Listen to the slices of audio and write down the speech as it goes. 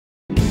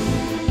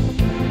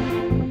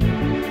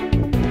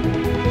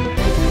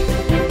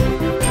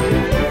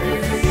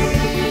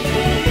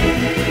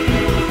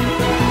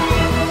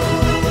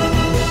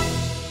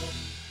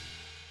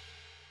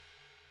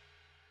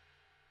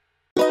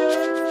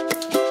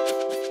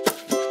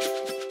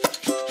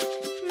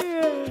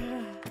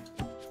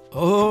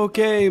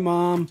Okay,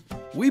 Mom.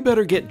 We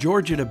better get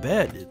Georgia to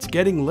bed. It's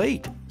getting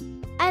late.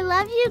 I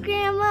love you,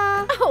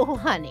 Grandma. Oh,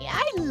 honey,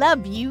 I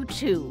love you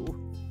too.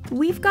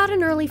 We've got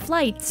an early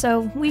flight,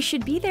 so we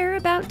should be there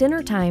about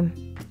dinner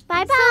time.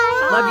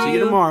 Bye-bye. Love you. See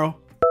you tomorrow.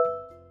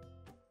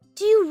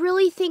 Do you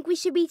really think we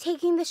should be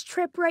taking this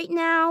trip right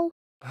now?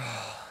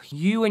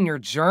 You and your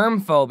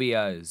germ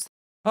phobias.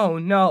 Oh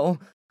no,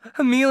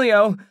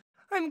 Emilio,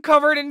 I'm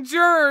covered in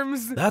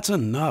germs. That's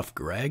enough,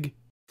 Greg.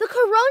 The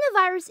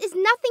coronavirus is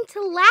nothing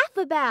to laugh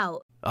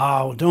about.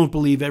 Oh, don't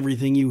believe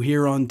everything you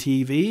hear on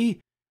TV.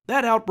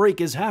 That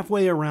outbreak is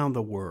halfway around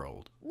the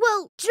world.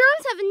 Well,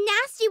 germs have a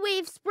nasty way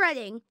of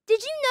spreading.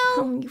 Did you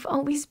know? Oh, you've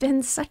always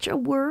been such a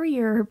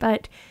worrier,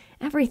 but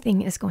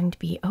everything is going to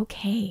be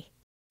okay.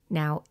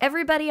 Now,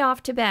 everybody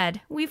off to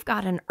bed. We've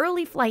got an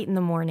early flight in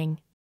the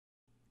morning.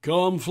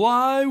 Come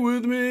fly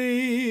with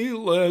me.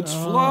 Let's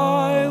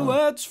fly away.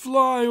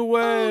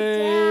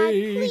 Oh, Dad,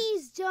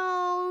 please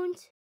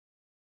don't.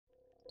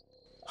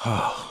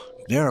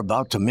 They're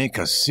about to make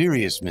a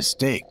serious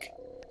mistake.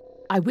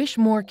 I wish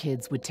more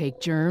kids would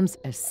take germs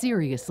as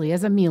seriously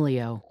as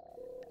Emilio.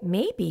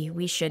 Maybe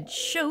we should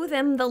show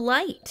them the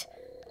light.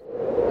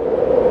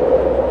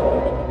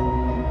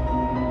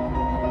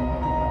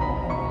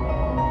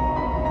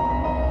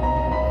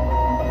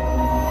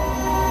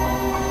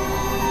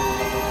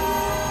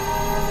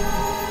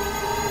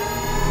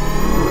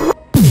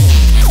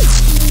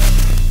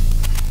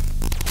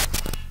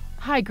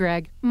 Hi,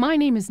 Greg. My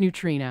name is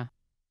Neutrina.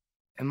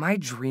 Am I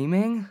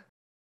dreaming?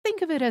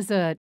 Think of it as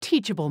a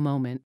teachable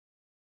moment.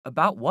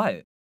 About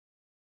what?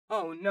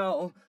 Oh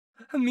no,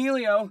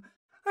 Emilio,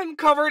 I'm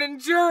covered in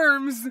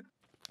germs.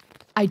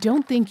 I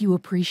don't think you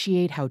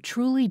appreciate how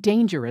truly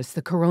dangerous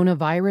the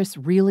coronavirus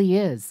really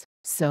is.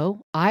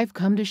 So I've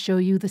come to show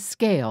you the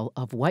scale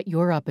of what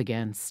you're up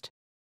against.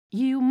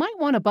 You might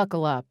want to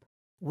buckle up.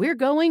 We're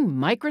going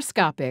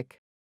microscopic.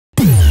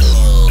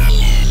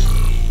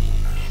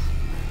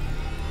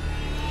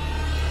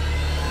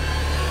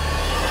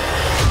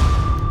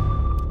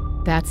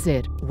 That's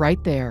it,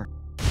 right there.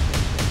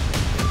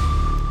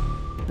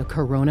 The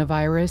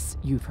coronavirus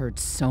you've heard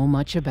so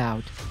much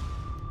about.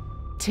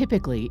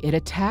 Typically, it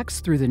attacks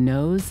through the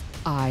nose,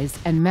 eyes,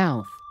 and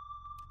mouth,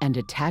 and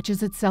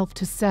attaches itself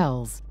to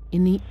cells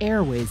in the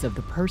airways of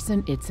the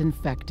person it's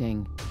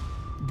infecting.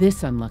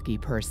 This unlucky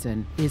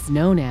person is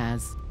known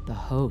as the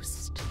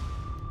host.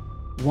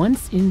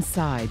 Once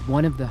inside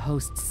one of the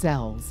host's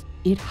cells,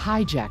 it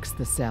hijacks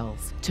the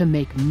cells to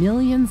make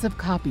millions of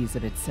copies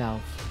of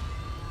itself,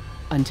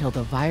 until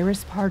the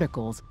virus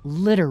particles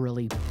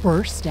literally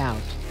burst out,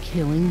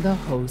 killing the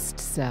host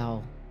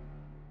cell.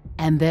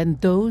 And then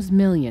those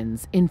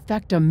millions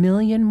infect a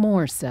million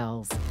more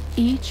cells,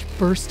 each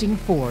bursting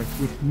forth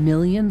with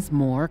millions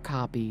more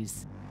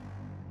copies.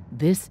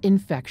 This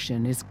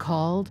infection is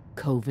called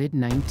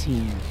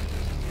COVID-19.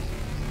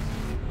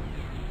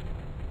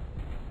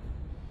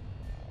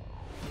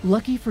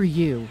 Lucky for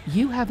you,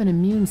 you have an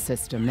immune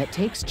system that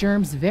takes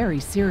germs very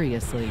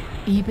seriously,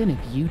 even if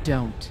you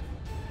don't.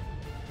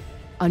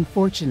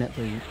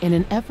 Unfortunately, in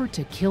an effort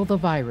to kill the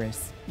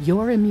virus,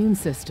 your immune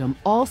system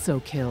also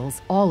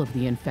kills all of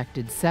the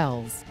infected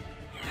cells,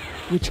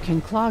 which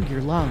can clog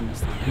your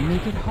lungs and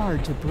make it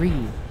hard to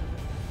breathe.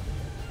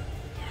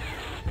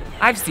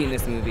 I've seen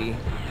this movie.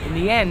 In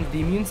the end, the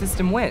immune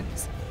system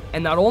wins.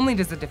 And not only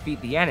does it defeat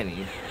the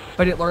enemy,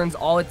 but it learns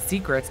all its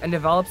secrets and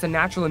develops a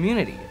natural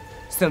immunity.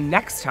 So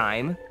next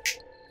time,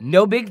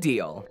 no big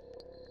deal.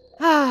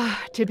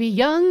 To be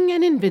young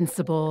and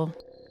invincible.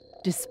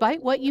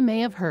 Despite what you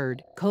may have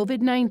heard,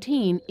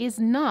 COVID-19 is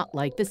not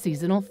like the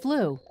seasonal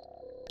flu.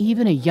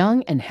 Even a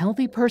young and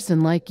healthy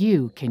person like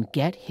you can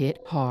get hit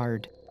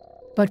hard.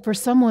 But for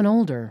someone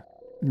older,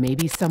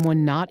 maybe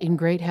someone not in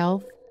great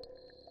health,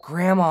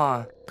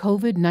 Grandma.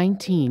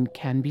 COVID-19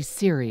 can be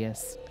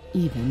serious,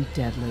 even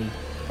deadly.